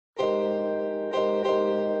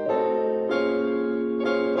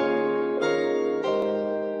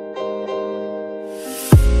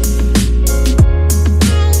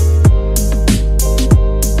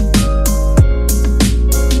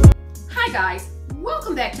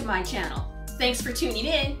Welcome back to my channel. Thanks for tuning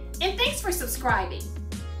in and thanks for subscribing.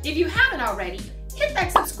 If you haven't already, hit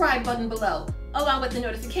that subscribe button below along with the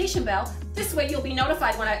notification bell. This way you'll be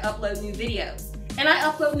notified when I upload new videos. And I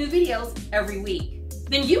upload new videos every week.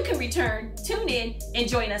 Then you can return, tune in, and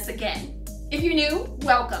join us again. If you're new,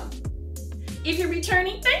 welcome. If you're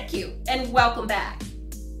returning, thank you and welcome back.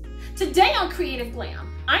 Today on Creative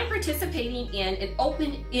Glam, I'm participating in an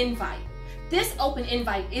open invite. This open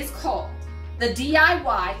invite is called the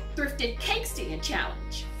DIY Thrifted Cake Stand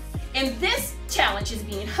Challenge. And this challenge is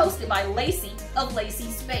being hosted by Lacee of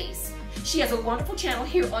Lacee Space. She has a wonderful channel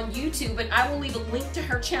here on YouTube, and I will leave a link to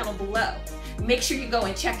her channel below. Make sure you go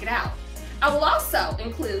and check it out. I will also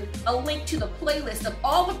include a link to the playlist of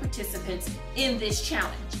all the participants in this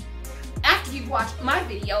challenge. After you've watched my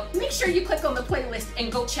video, make sure you click on the playlist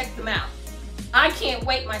and go check them out. I can't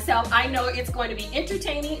wait myself. I know it's going to be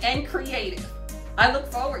entertaining and creative. I look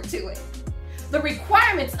forward to it. The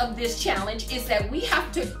requirements of this challenge is that we have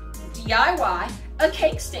to DIY a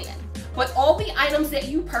cake stand, but all the items that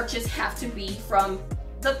you purchase have to be from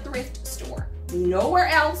the thrift store. Nowhere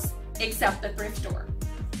else except the thrift store.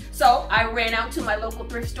 So I ran out to my local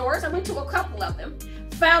thrift stores. I went to a couple of them,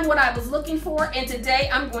 found what I was looking for, and today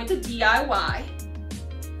I'm going to DIY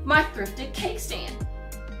my thrifted cake stand.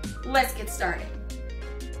 Let's get started.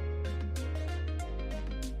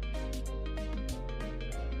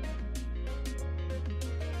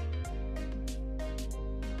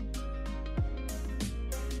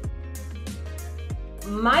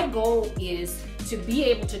 My goal is to be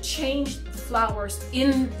able to change the flowers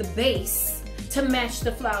in the base to match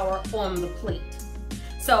the flower on the plate.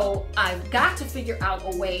 So I've got to figure out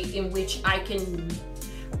a way in which I can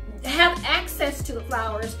have access to the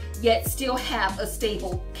flowers yet still have a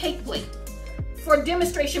stable cake plate. For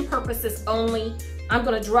demonstration purposes only, I'm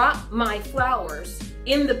going to drop my flowers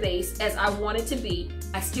in the base as I want it to be.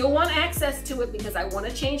 I still want access to it because I want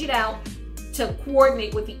to change it out to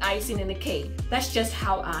coordinate with the icing in the cake. That's just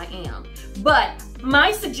how I am. But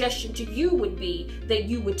my suggestion to you would be that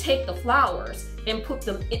you would take the flowers and put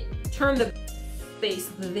them in, turn the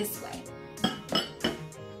base this way.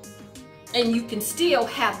 And you can still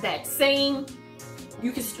have that same,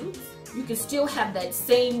 you can still have that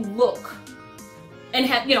same look and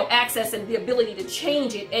have, access and the ability to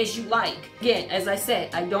change it as you like. Again, as I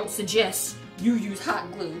said, I don't suggest you use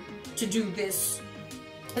hot glue to do this.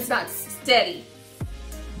 It's not steady.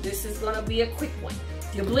 This is gonna be a quick one.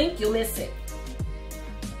 If you blink, you'll miss it.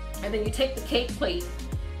 And then you take the cake plate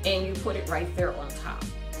and you put it right there on top.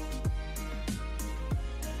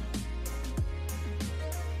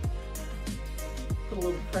 Put a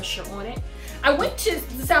little pressure on it. I went to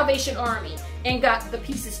the Salvation Army and got the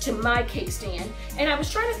pieces to my cake stand, and I was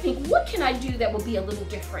trying to think, what can I do that will be a little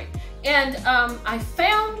different? And I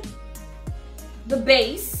found the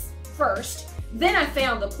base first, then I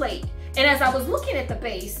found the plate. And as I was looking at the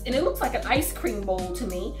base, and it looks like an ice cream bowl to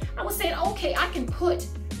me, I was saying, okay, I can put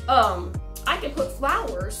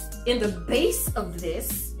flowers in the base of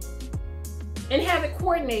this and have it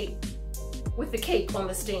coordinate with the cake on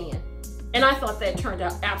the stand. And I thought that turned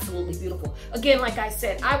out absolutely beautiful. Again, like I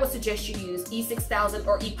said, I would suggest you use E6000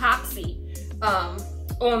 or epoxy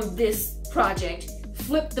on this project.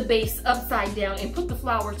 Flip the base upside down and put the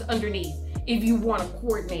flowers underneath if you want to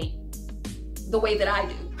coordinate the way that I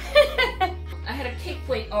do. I had a cake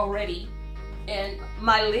plate already and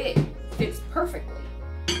my lid fits perfectly.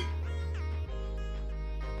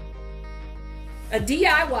 A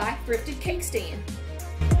DIY thrifted cake stand.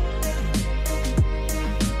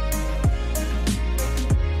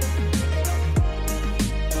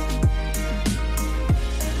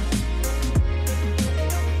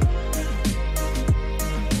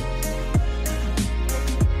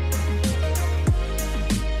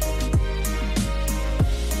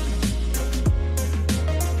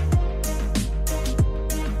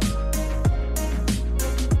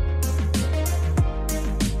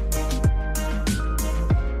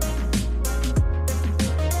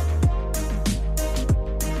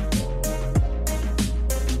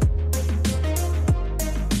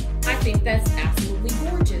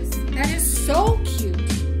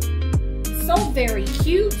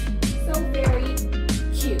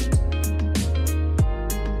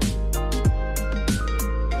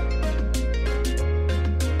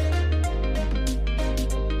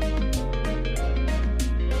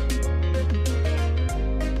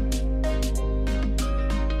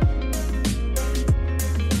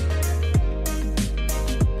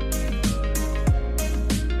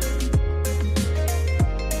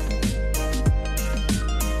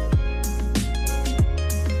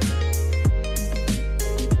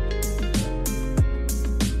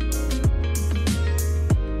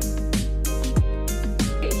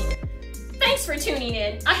 thanks for tuning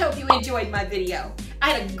in. I hope you enjoyed my video.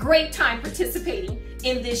 I had a great time participating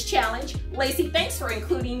in this challenge. Lacey, thanks for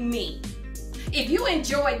including me. If you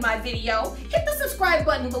enjoyed my video, hit the subscribe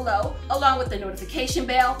button below along with the notification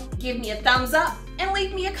bell, give me a thumbs up, and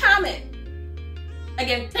leave me a comment.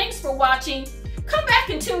 Again, thanks for watching. Come back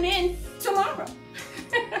and tune in tomorrow.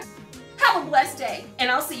 Have a blessed day,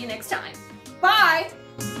 and I'll see you next time. Bye.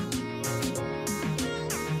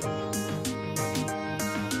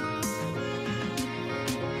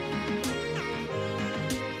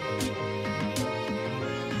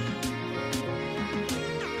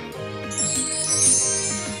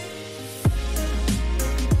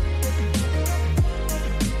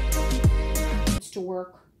 To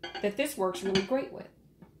work that this works really great with.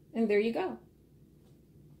 And there you go.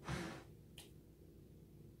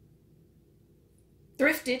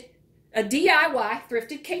 Thrifted, a DIY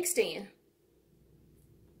thrifted cake stand.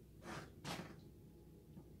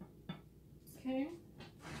 Okay.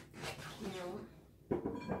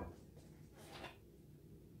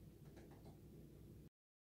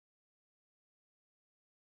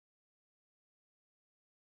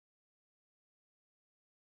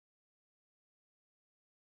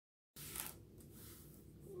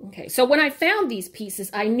 Okay, so when I found these pieces,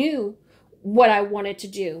 I knew what I wanted to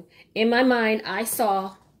do. In my mind, I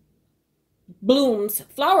saw blooms,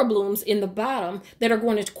 flower blooms in the bottom that are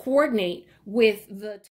going to coordinate with the